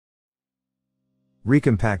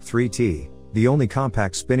Recompact 3T, the only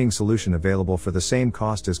compact spinning solution available for the same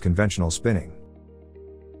cost as conventional spinning.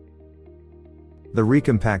 The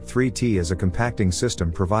Recompact 3T is a compacting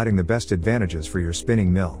system providing the best advantages for your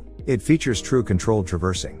spinning mill. It features true controlled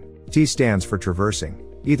traversing. T stands for traversing,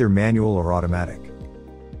 either manual or automatic.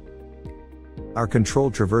 Our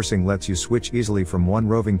controlled traversing lets you switch easily from one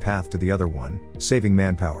roving path to the other one, saving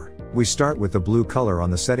manpower. We start with the blue color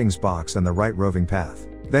on the settings box and the right roving path.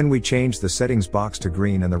 Then we change the settings box to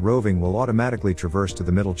green and the roving will automatically traverse to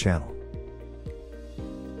the middle channel.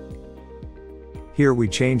 Here we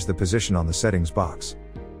change the position on the settings box.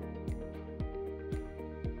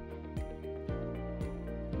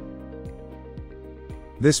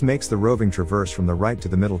 This makes the roving traverse from the right to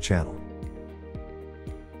the middle channel.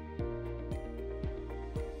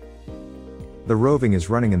 The roving is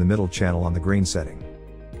running in the middle channel on the green setting.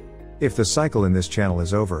 If the cycle in this channel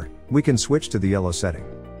is over, we can switch to the yellow setting.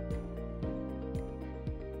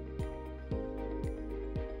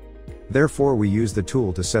 Therefore we use the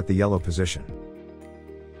tool to set the yellow position.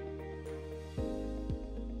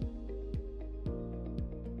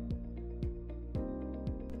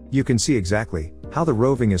 You can see exactly how the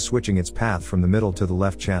roving is switching its path from the middle to the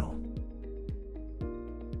left channel.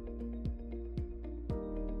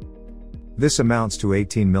 This amounts to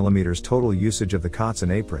 18 mm total usage of the cots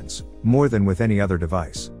and aprons, more than with any other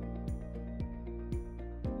device.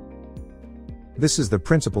 This is the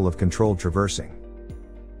principle of controlled traversing.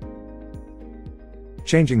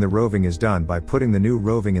 Changing the roving is done by putting the new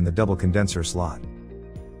roving in the double condenser slot.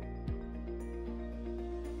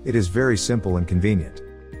 It is very simple and convenient.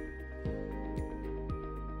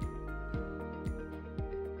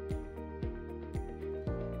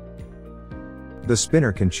 The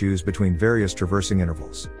spinner can choose between various traversing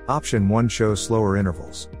intervals. Option 1 shows slower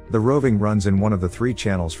intervals. The roving runs in one of the 3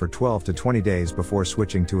 channels for 12 to 20 days before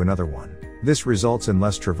switching to another one. This results in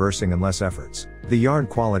less traversing and less efforts. The yarn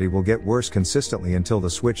quality will get worse consistently until the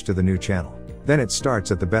switch to the new channel. Then it starts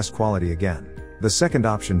at the best quality again. The second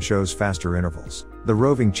option shows faster intervals. The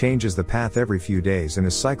roving changes the path every few days and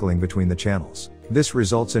is cycling between the channels. This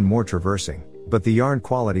results in more traversing, but the yarn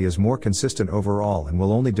quality is more consistent overall and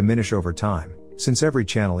will only diminish over time, since every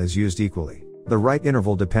channel is used equally. The right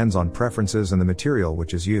interval depends on preferences and the material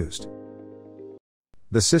which is used.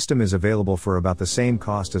 The system is available for about the same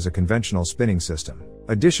cost as a conventional spinning system.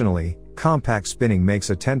 Additionally, compact spinning makes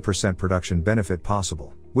a 10% production benefit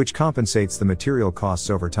possible, which compensates the material costs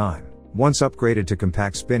over time. Once upgraded to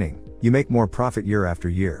compact spinning, you make more profit year after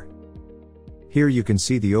year. Here you can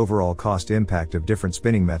see the overall cost impact of different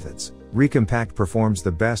spinning methods. Recompact performs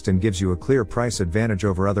the best and gives you a clear price advantage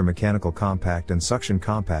over other mechanical compact and suction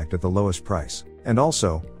compact at the lowest price, and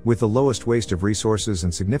also, with the lowest waste of resources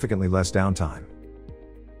and significantly less downtime.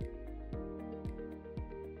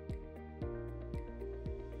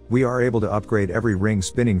 We are able to upgrade every ring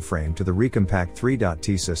spinning frame to the Recompact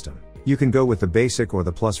 3.T system. You can go with the basic or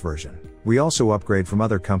the plus version. We also upgrade from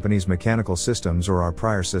other companies' mechanical systems or our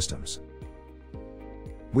prior systems.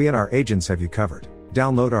 We and our agents have you covered.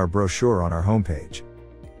 Download our brochure on our homepage.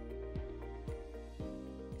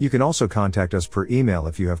 You can also contact us per email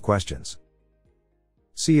if you have questions.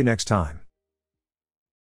 See you next time.